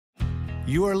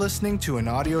You are listening to an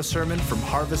audio sermon from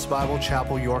Harvest Bible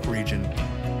Chapel, York Region.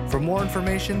 For more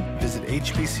information, visit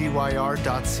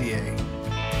hbcyr.ca.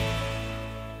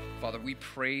 Father, we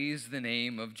praise the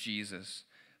name of Jesus,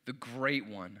 the great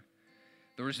one.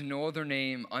 There is no other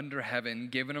name under heaven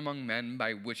given among men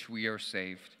by which we are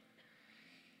saved.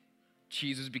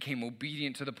 Jesus became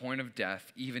obedient to the point of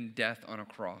death, even death on a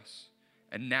cross.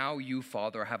 And now you,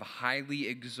 Father, have highly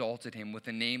exalted him with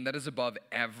a name that is above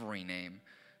every name,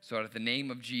 so that at the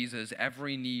name of Jesus,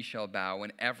 every knee shall bow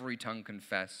and every tongue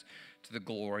confess to the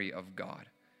glory of God.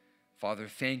 Father,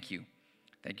 thank you.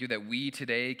 Thank you that we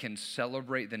today can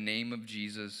celebrate the name of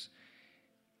Jesus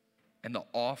and the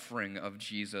offering of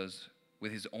Jesus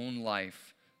with his own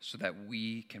life so that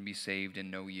we can be saved and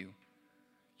know you.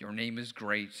 Your name is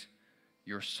great.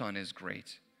 Your Son is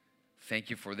great.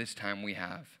 Thank you for this time we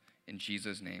have. In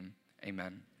Jesus' name,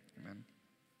 amen. Amen.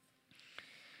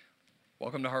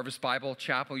 Welcome to Harvest Bible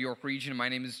Chapel, York Region. My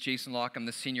name is Jason Locke. I'm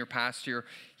the senior pastor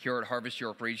here at Harvest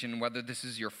York Region. Whether this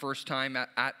is your first time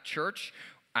at church,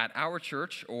 at our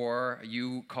church, or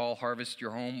you call Harvest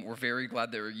your home, we're very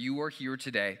glad that you are here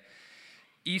today.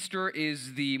 Easter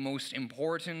is the most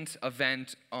important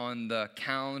event on the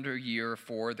calendar year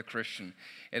for the Christian.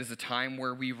 It is a time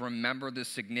where we remember the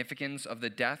significance of the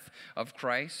death of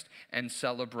Christ and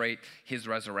celebrate his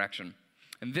resurrection.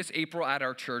 And this April at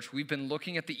our church, we've been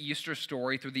looking at the Easter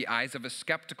story through the eyes of a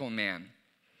skeptical man,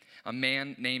 a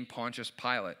man named Pontius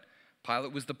Pilate.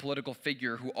 Pilate was the political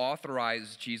figure who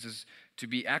authorized Jesus to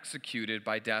be executed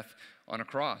by death on a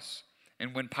cross.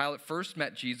 And when Pilate first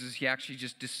met Jesus, he actually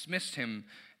just dismissed him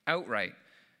outright,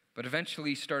 but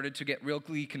eventually started to get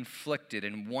really conflicted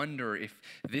and wonder if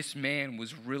this man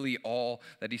was really all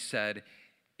that he said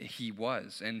he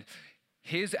was. And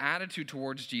his attitude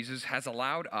towards Jesus has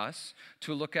allowed us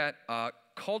to look at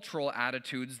cultural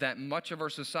attitudes that much of our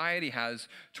society has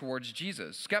towards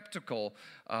Jesus, skeptical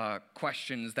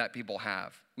questions that people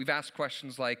have. We've asked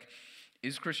questions like,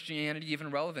 is Christianity even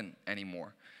relevant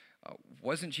anymore?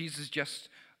 Wasn't Jesus just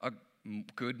a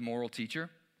good moral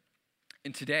teacher?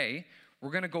 And today,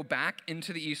 we're going to go back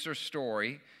into the Easter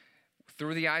story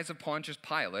through the eyes of Pontius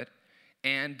Pilate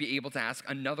and be able to ask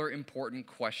another important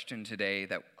question today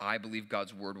that I believe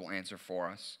God's word will answer for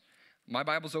us. My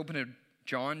Bible's open to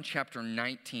John chapter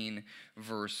 19,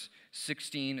 verse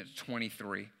 16 to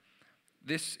 23.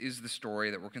 This is the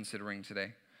story that we're considering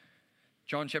today.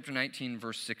 John chapter 19,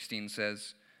 verse 16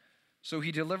 says, "So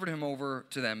he delivered him over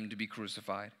to them to be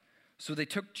crucified. So they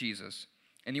took Jesus,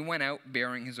 and he went out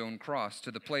bearing his own cross to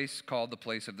the place called the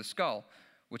place of the skull,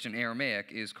 which in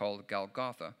Aramaic is called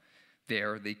Golgotha.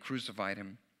 There they crucified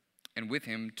him, and with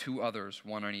him 2 others,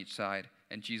 one on each side,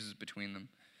 and Jesus between them.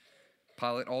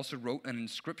 Pilate also wrote an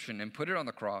inscription and put it on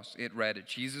the cross. It read,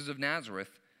 'Jesus of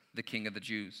Nazareth, the King of the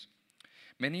Jews.'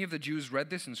 Many of the Jews read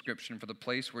this inscription, for the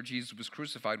place where Jesus was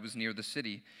crucified was near the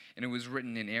city, and it was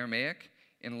written in Aramaic,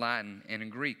 in Latin, and in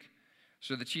Greek.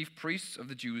 So the chief priests of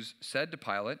the Jews said to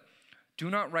Pilate, 'Do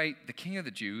not write the King of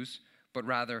the Jews, but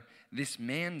rather, this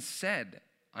man said,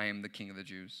 I am the King of the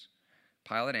Jews.'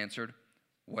 Pilate answered,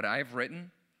 'What I have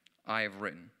written, I have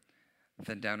written.'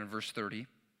 Then down in verse 30,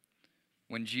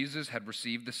 when Jesus had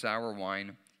received the sour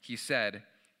wine, he said,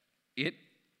 'It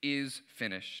is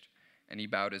finished.' And he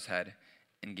bowed his head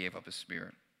and gave up his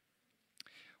spirit."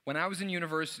 When I was in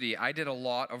university, I did a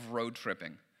lot of road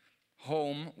tripping.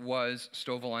 Home was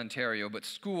Stouffville, Ontario, but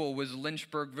school was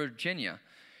Lynchburg, Virginia.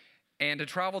 And to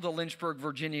travel to Lynchburg,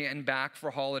 Virginia and back for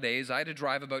holidays, I had to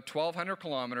drive about 1,200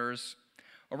 kilometers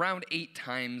around 8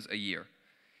 times a year.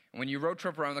 And when you road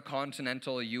trip around the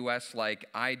continental U.S. like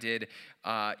I did,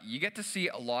 you get to see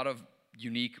a lot of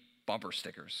unique bumper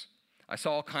stickers. I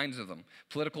saw all kinds of them.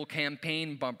 Political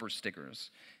campaign bumper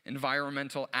stickers,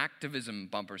 environmental activism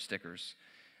bumper stickers,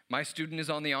 my student is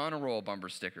on the honor roll bumper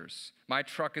stickers, my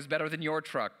truck is better than your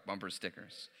truck bumper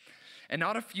stickers, and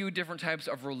not a few different types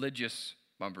of religious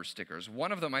bumper stickers.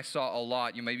 One of them I saw a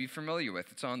lot, you may be familiar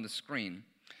with. It's on the screen.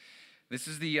 This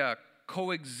is the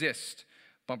Coexist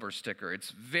bumper sticker.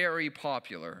 It's very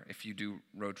popular if you do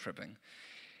road tripping.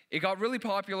 It got really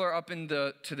popular up to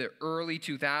the early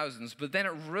 2000s, but then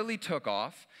it really took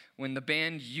off when the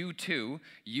band U2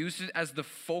 used it as the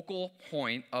focal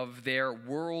point of their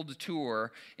world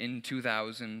tour in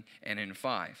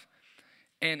 2005.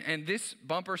 And this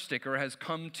bumper sticker has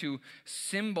come to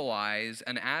symbolize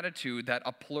an attitude that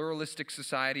a pluralistic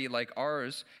society like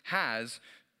ours has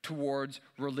towards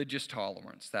religious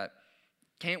tolerance, that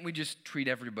can't we just treat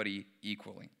everybody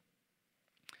equally?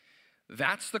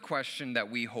 That's the question that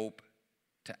we hope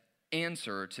to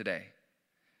answer today.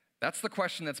 That's the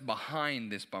question that's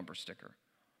behind this bumper sticker.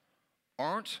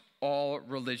 Aren't all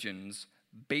religions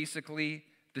basically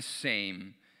the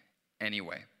same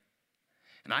anyway.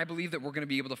 And I believe that we're going to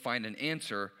be able to find an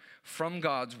answer from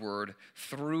God's word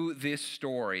through this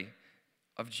story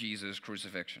of Jesus'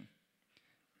 crucifixion.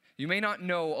 You may not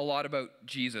know a lot about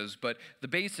Jesus, but the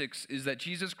basics is that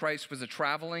Jesus Christ was a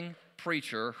traveling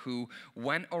preacher who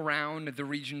went around the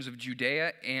regions of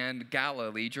Judea and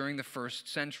Galilee during the first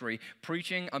century,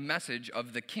 preaching a message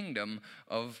of the kingdom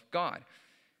of God.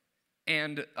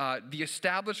 And the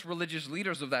established religious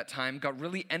leaders of that time got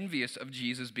really envious of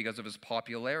Jesus because of his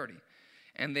popularity.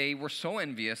 And they were so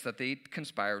envious that they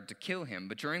conspired to kill him.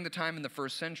 But during the time in the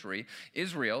first century,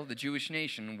 Israel, the Jewish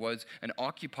nation, was an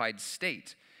occupied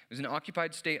state. It was an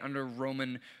occupied state under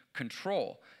Roman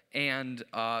control. And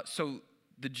so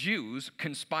the Jews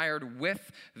conspired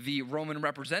with the Roman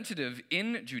representative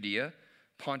in Judea,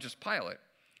 Pontius Pilate,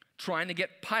 trying to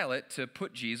get Pilate to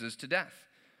put Jesus to death.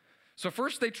 So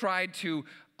first they tried to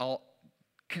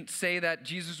say that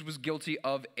Jesus was guilty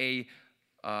of a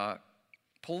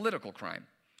political crime.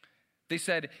 They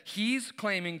said, he's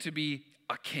claiming to be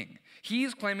a king.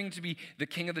 He's claiming to be the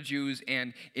king of the Jews,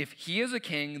 and if he is a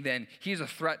king, then he's a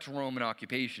threat to Roman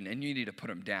occupation, and you need to put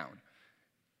him down.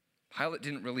 Pilate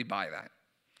didn't really buy that.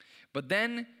 But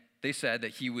then they said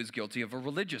that he was guilty of a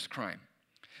religious crime.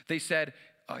 They said,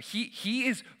 he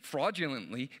is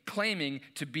fraudulently claiming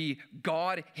to be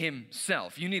God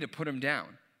himself. You need to put him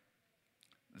down.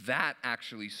 That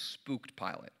actually spooked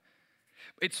Pilate.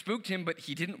 It spooked him, but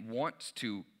he didn't want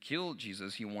to kill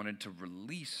Jesus. He wanted to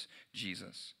release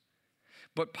Jesus.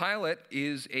 But Pilate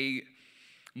is a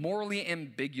morally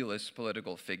ambiguous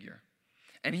political figure.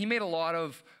 And he made a lot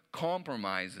of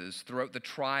compromises throughout the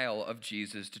trial of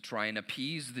Jesus to try and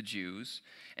appease the Jews.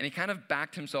 And he kind of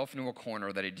backed himself into a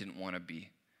corner that he didn't want to be.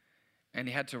 And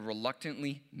he had to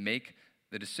reluctantly make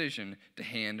the decision to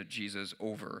hand Jesus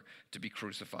over to be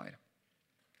crucified.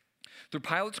 Through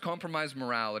Pilate's compromised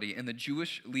morality and the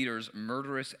Jewish leaders'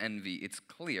 murderous envy, it's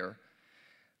clear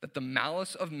that the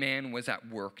malice of man was at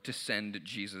work to send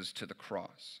Jesus to the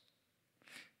cross.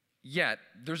 Yet,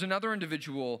 there's another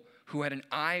individual who had an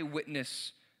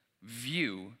eyewitness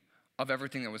view of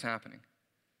everything that was happening.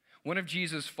 One of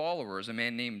Jesus' followers, a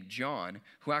man named John,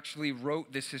 who actually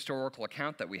wrote this historical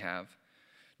account that we have,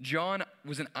 John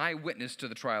was an eyewitness to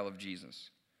the trial of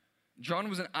Jesus. John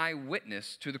was an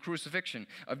eyewitness to the crucifixion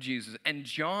of Jesus, and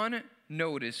John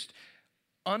noticed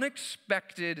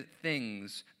unexpected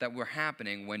things that were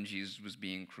happening when Jesus was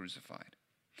being crucified.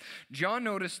 John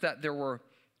noticed that there were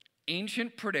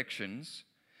ancient predictions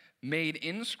made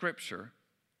in Scripture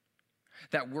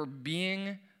that were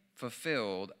being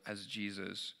fulfilled as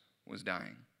Jesus was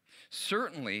dying.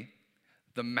 Certainly,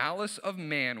 the malice of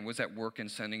man was at work in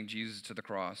sending Jesus to the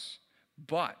cross,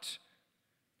 but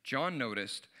John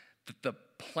noticed that the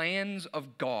plans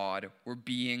of God were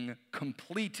being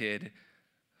completed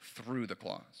through the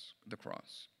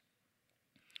cross.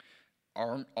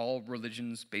 Are all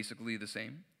religions basically the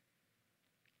same?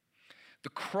 The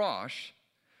cross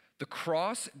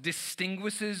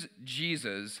distinguishes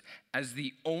Jesus as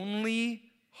the only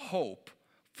hope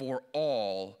for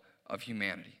all of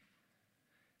humanity.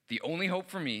 The only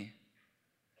hope for me,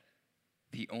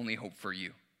 the only hope for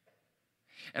you.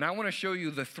 And I want to show you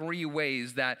the three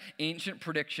ways that ancient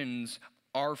predictions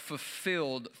are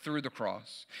fulfilled through the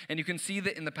cross. And you can see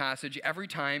that in the passage every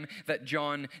time that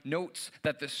John notes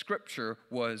that the scripture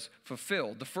was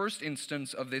fulfilled. The first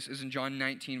instance of this is in John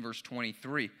 19, verse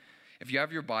 23. If you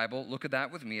have your Bible, look at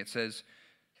that with me. It says,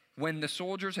 "When the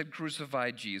soldiers had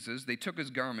crucified Jesus, they took his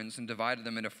garments and divided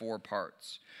them into 4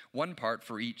 parts, 1 part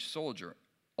for each soldier,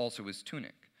 also his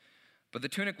tunic. But the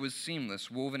tunic was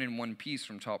seamless, woven in one piece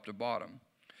from top to bottom.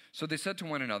 So they said to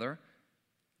one another,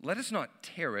 'Let us not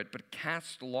tear it, but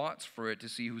cast lots for it to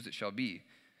see whose it shall be.'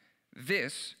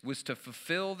 This was to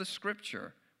fulfill the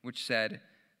scripture, which said,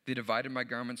 'They divided my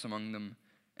garments among them,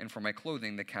 and for my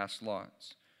clothing they cast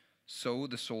lots.' So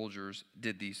the soldiers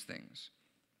did these things."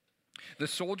 The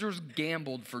soldiers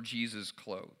gambled for Jesus'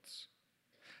 clothes,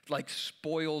 like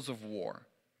spoils of war.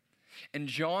 And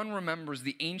John remembers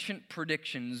the ancient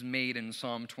predictions made in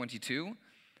Psalm 22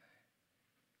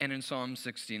 and in Psalm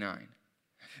 69.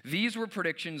 These were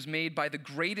predictions made by the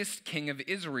greatest king of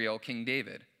Israel, King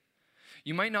David.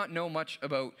 You might not know much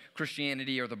about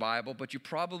Christianity or the Bible, but you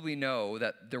probably know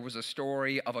that there was a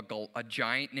story of a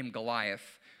giant named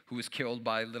Goliath who was killed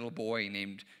by a little boy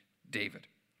named David.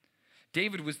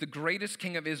 David was the greatest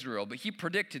king of Israel, but he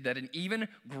predicted that an even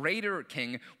greater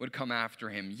king would come after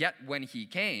him. Yet when he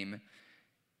came,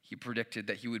 he predicted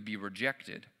that he would be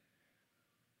rejected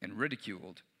and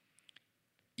ridiculed,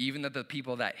 even that the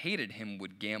people that hated him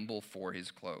would gamble for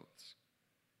his clothes.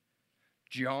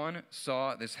 John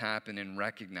saw this happen and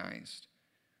recognized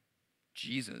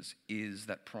Jesus is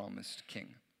that promised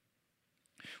king.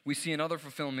 We see another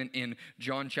fulfillment in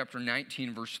John chapter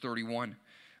 19, verse 31.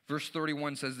 Verse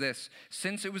 31 says this,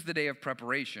 "Since it was the day of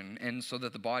preparation, and so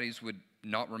that the bodies would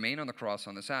not remain on the cross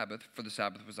on the Sabbath, for the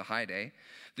Sabbath was a high day,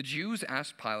 the Jews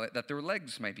asked Pilate that their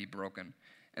legs might be broken,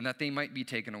 and that they might be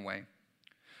taken away.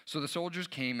 So the soldiers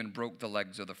came and broke the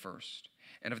legs of the first,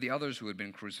 and of the others who had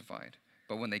been crucified.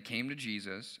 But when they came to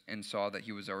Jesus and saw that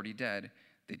he was already dead,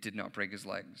 they did not break his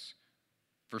legs."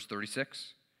 Verse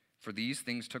 36, "For these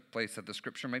things took place that the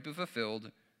scripture might be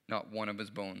fulfilled, not one of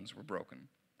his bones were broken."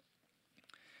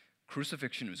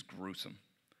 Crucifixion was gruesome.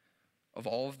 Of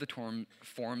all of the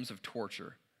forms of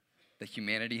torture that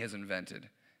humanity has invented,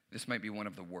 this might be one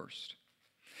of the worst.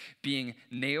 Being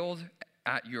nailed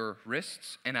at your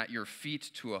wrists and at your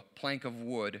feet to a plank of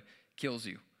wood kills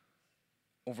you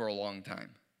over a long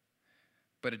time.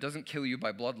 But it doesn't kill you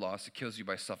by blood loss, it kills you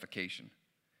by suffocation.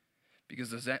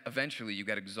 Because eventually you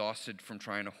get exhausted from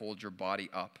trying to hold your body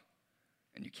up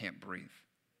and you can't breathe.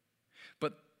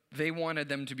 But they wanted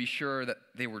them to be sure that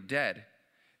they were dead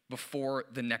before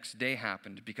the next day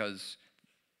happened, because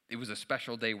it was a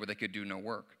special day where they could do no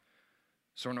work.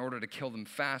 So in order to kill them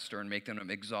faster and make them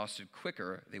exhausted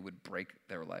quicker, they would break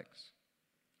their legs.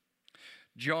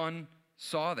 John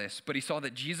saw this, but he saw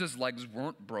that Jesus' legs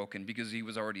weren't broken because he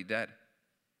was already dead.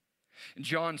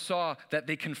 John saw that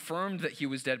they confirmed that he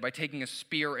was dead by taking a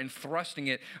spear and thrusting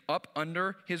it up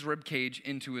under his rib cage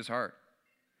into his heart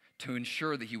to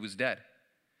ensure that he was dead.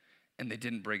 And they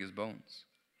didn't break his bones.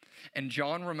 And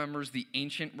John remembers the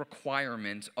ancient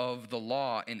requirement of the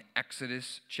law in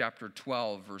Exodus chapter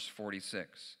 12, verse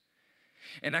 46.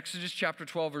 In Exodus chapter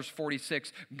 12, verse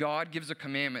 46, God gives a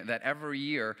commandment that every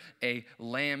year a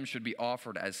lamb should be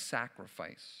offered as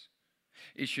sacrifice.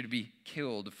 It should be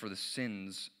killed for the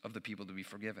sins of the people to be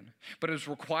forgiven. But it was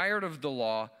required of the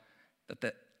law that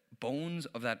the bones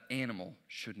of that animal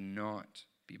should not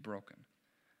be broken,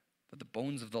 that the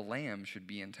bones of the lamb should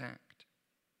be intact.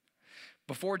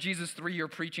 Before Jesus' 3-year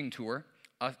preaching tour,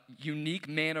 a unique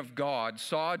man of God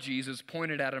saw Jesus,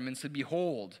 pointed at him, and said,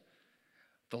 "Behold,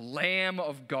 the Lamb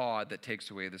of God that takes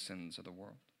away the sins of the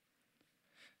world."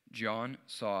 John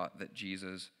saw that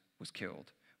Jesus was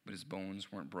killed, but his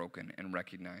bones weren't broken, and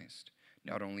recognized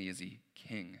not only is he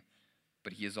king,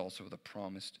 but he is also the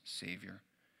promised Savior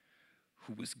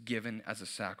who was given as a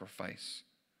sacrifice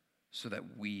so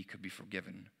that we could be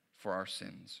forgiven for our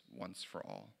sins once for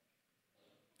all.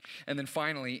 And then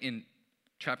finally, in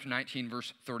chapter 19,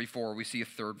 verse 34, we see a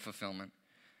third fulfillment.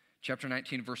 Chapter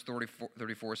 19, verse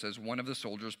 34 says, "One of the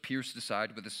soldiers pierced his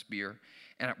side with a spear,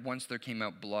 and at once there came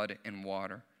out blood and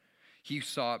water. He who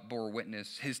saw it bore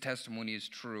witness. His testimony is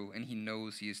true, and he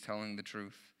knows he is telling the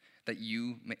truth, that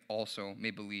you also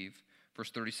may believe." Verse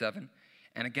 37,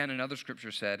 "And again another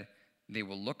scripture said, they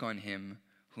will look on him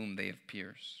whom they have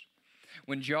pierced."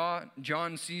 When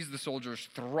John sees the soldiers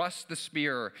thrust the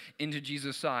spear into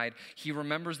Jesus' side, he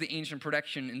remembers the ancient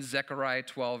prediction in Zechariah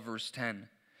 12, verse 10.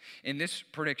 In this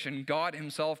prediction, God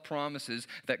himself promises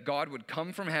that God would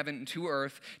come from heaven to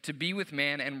earth to be with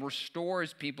man and restore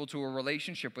his people to a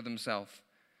relationship with himself.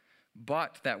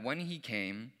 But that when he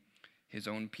came, his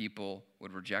own people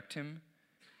would reject him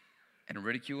and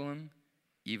ridicule him,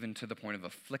 even to the point of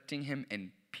afflicting him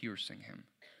and piercing him.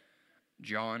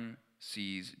 John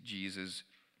sees Jesus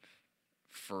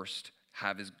first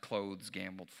have his clothes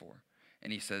gambled for,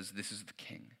 and he says, "This is the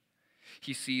king."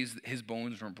 He sees that his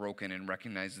bones weren't broken and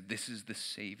recognizes this is the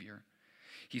Savior.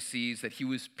 He sees that he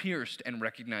was pierced and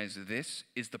recognizes this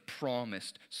is the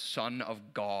promised Son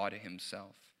of God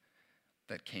himself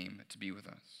that came to be with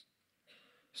us.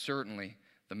 Certainly,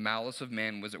 the malice of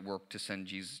man was at work to send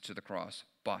Jesus to the cross,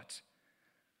 but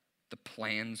the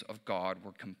plans of God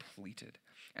were completed.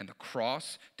 And the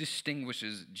cross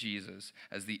distinguishes Jesus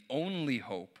as the only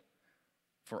hope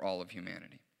for all of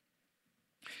humanity.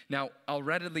 Now, I'll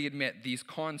readily admit these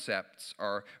concepts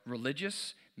are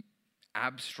religious,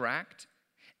 abstract,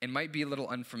 and might be a little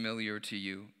unfamiliar to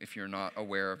you if you're not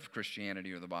aware of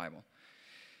Christianity or the Bible.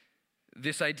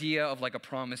 This idea of like a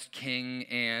promised king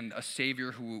and a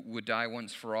savior who would die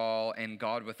once for all and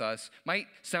God with us might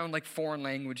sound like foreign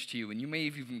language to you, and you may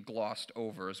have even glossed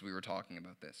over as we were talking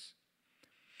about this.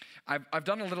 I've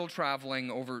done a little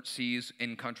traveling overseas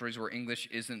in countries where English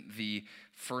isn't the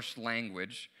first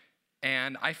language,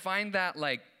 and I find that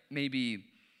like maybe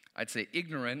I'd say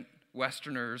ignorant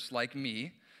Westerners like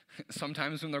me,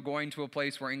 sometimes when they're going to a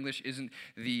place where English isn't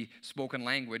the spoken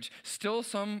language, still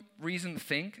some reason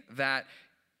think that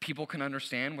people can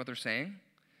understand what they're saying.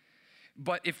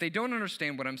 But if they don't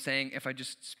understand what I'm saying, if I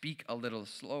just speak a little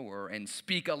slower and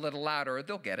speak a little louder,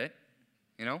 they'll get it.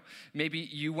 You know, maybe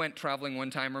you went traveling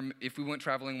one time, or if we went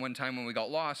traveling one time when we got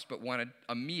lost but wanted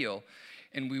a meal,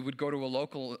 and we would go to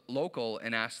a local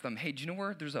and ask them, hey, do you know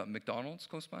where there's a McDonald's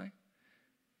close by?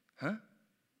 Huh?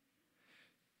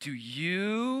 Do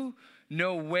you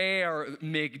know where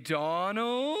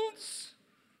McDonald's?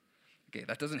 Okay,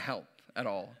 that doesn't help at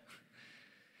all.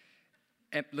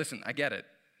 And listen, I get it.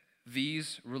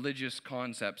 These religious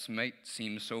concepts might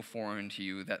seem so foreign to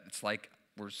you that it's like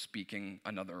we're speaking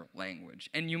another language.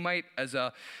 And you might, as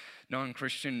a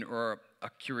non-Christian or a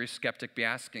curious skeptic, be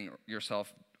asking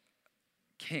yourself,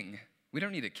 king? We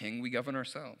don't need a king. We govern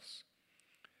ourselves.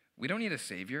 We don't need a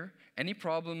savior. Any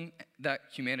problem that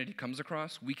humanity comes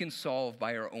across, we can solve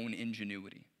by our own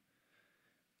ingenuity.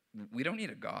 We don't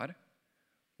need a God.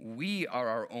 We are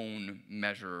our own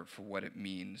measure for what it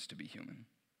means to be human.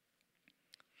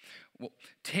 Well,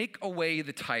 take away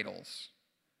the titles.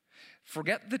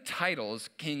 Forget the titles,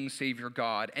 King, Savior,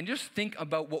 God, and just think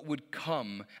about what would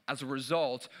come as a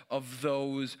result of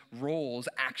those roles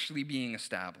actually being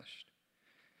established.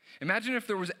 Imagine if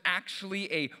there was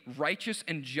actually a righteous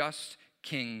and just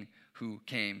king who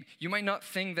came. You might not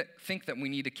think that we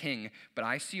need a king, but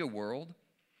I see a world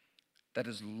that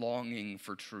is longing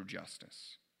for true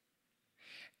justice.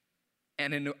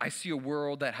 And I see a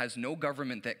world that has no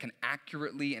government that can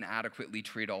accurately and adequately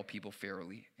treat all people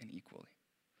fairly and equally.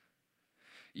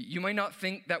 You might not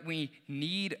think that we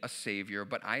need a savior,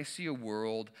 but I see a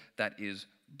world that is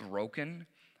broken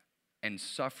and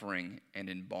suffering and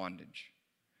in bondage.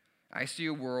 I see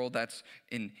a world that's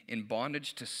in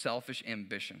bondage to selfish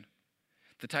ambition,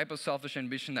 the type of selfish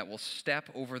ambition that will step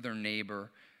over their neighbor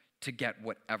to get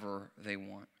whatever they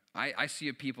want. I see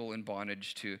a people in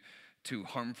bondage to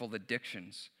harmful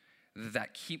addictions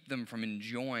that keep them from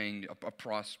enjoying a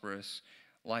prosperous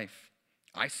life.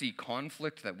 I see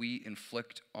conflict that we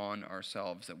inflict on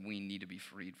ourselves that we need to be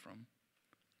freed from.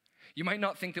 You might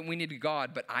not think that we need a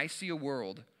God, but I see a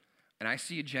world and I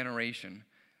see a generation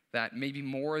that maybe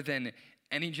more than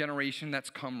any generation that's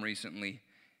come recently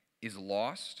is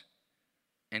lost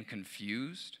and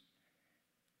confused,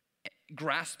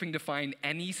 grasping to find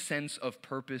any sense of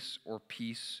purpose or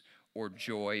peace or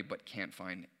joy, but can't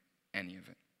find any of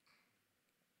it.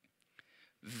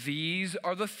 These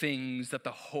are the things that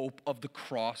the hope of the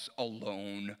cross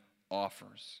alone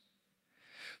offers.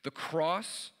 The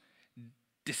cross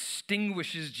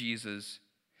distinguishes Jesus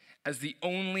as the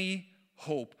only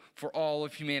hope for all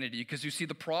of humanity, because you see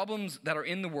the problems that are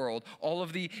in the world, all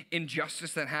of the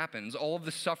injustice that happens, all of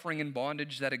the suffering and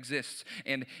bondage that exists,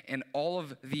 and all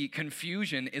of the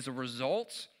confusion is a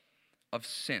result of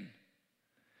sin.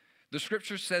 The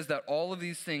scripture says that all of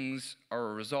these things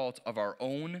are a result of our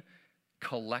own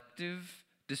collective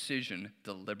decision,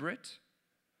 deliberate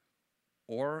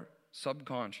or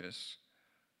subconscious,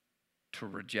 to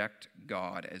reject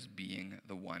God as being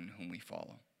the one whom we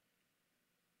follow.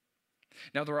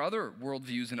 Now, there are other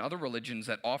worldviews and other religions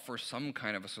that offer some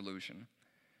kind of a solution.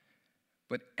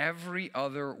 But every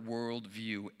other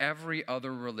worldview, every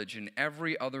other religion,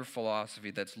 every other philosophy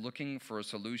that's looking for a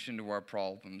solution to our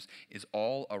problems is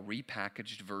all a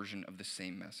repackaged version of the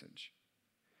same message.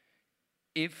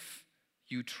 If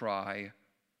you try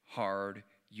hard,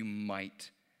 you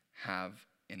might have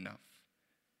enough.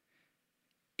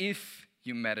 If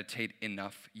you meditate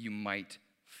enough, you might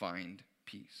find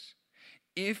peace.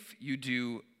 If you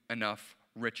do enough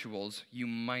rituals, you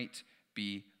might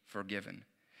be forgiven.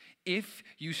 If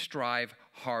you strive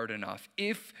hard enough,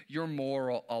 if you're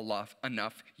moral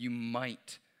enough, you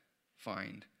might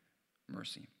find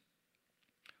mercy.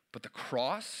 But the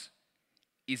cross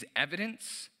is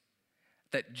evidence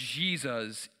that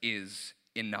Jesus is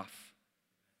enough.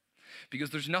 Because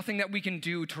there's nothing that we can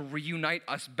do to reunite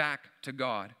us back to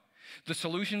God. The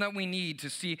solution that we need to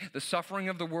see the suffering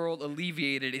of the world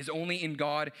alleviated is only in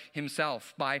God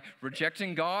himself. By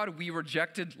rejecting God, we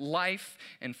rejected life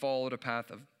and followed a path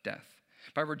of death.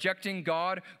 By rejecting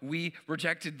God, we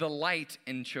rejected the light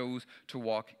and chose to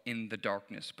walk in the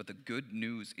darkness. But the good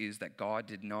news is that God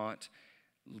did not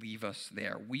leave us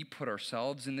there. We put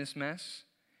ourselves in this mess,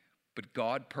 but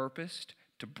God purposed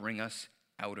to bring us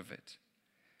out of it.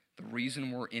 The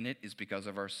reason we're in it is because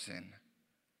of our sin.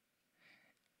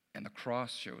 And the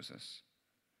cross shows us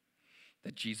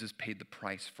that Jesus paid the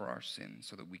price for our sins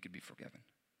so that we could be forgiven.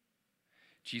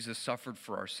 Jesus suffered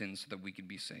for our sins so that we could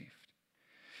be saved.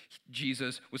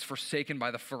 Jesus was forsaken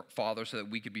by the Father so that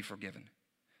we could be forgiven.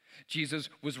 Jesus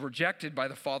was rejected by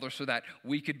the Father so that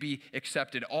we could be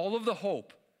accepted. All of the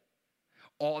hope,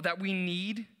 all that we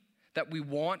need, that we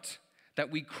want, that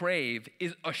we crave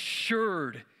is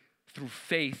assured through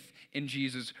faith in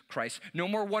Jesus Christ. No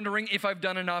more wondering if I've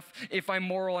done enough, if I'm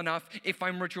moral enough, if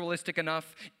I'm ritualistic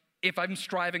enough, if I'm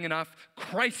striving enough.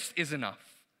 Christ is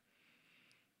enough.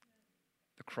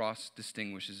 The cross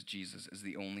distinguishes Jesus as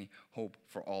the only hope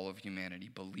for all of humanity.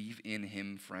 Believe in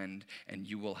him, friend, and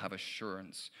you will have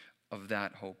assurance of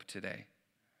that hope today.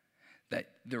 That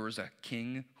there is a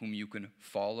king whom you can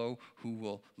follow, who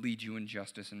will lead you in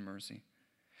justice and mercy.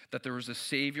 That there is a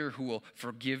Savior who will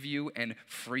forgive you and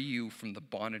free you from the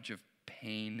bondage of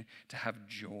pain to have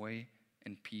joy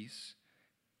and peace.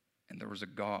 And there is a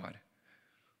God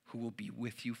who will be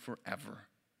with you forever,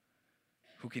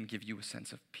 who can give you a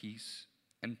sense of peace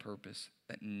and purpose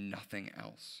that nothing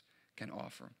else can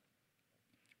offer.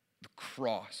 The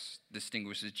cross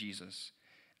distinguishes Jesus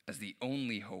as the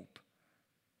only hope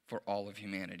for all of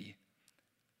humanity.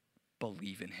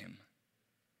 Believe in him.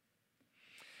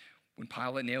 When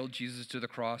Pilate nailed Jesus to the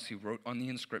cross, he wrote on the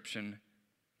inscription,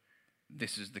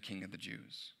 "This is the King of the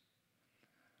Jews.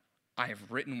 I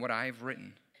have written what I have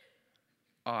written.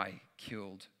 I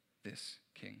killed this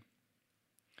king."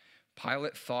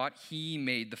 Pilate thought he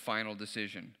made the final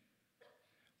decision,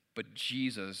 but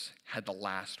Jesus had the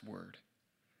last word.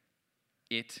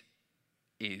 It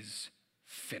is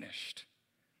finished.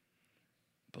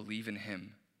 Believe in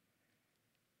him,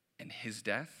 and his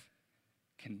death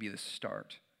can be the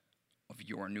start of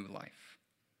your new life.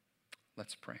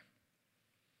 Let's pray.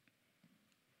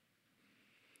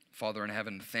 Father in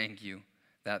heaven, thank you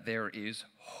that there is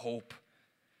hope.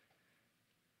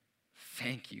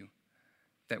 Thank you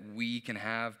that we can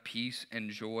have peace and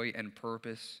joy and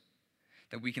purpose,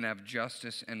 that we can have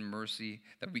justice and mercy,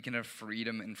 that we can have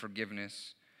freedom and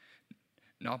forgiveness,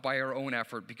 not by our own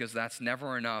effort, because that's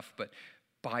never enough, but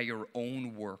by your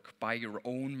own work, by your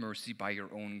own mercy, by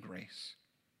your own grace.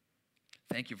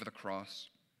 Thank you for the cross.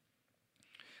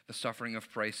 The suffering of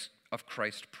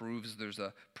Christ proves there's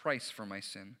a price for my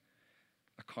sin,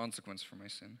 a consequence for my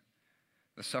sin.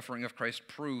 The suffering of Christ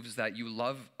proves that you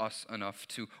love us enough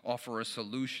to offer a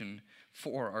solution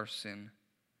for our sin.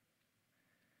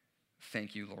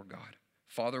 Thank you, Lord God.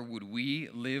 Father, would we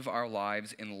live our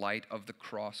lives in light of the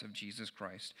cross of Jesus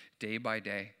Christ day by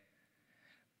day?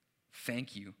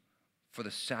 Thank you for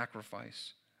the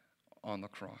sacrifice on the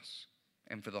cross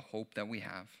and for the hope that we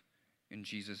have. In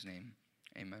Jesus' name,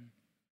 amen.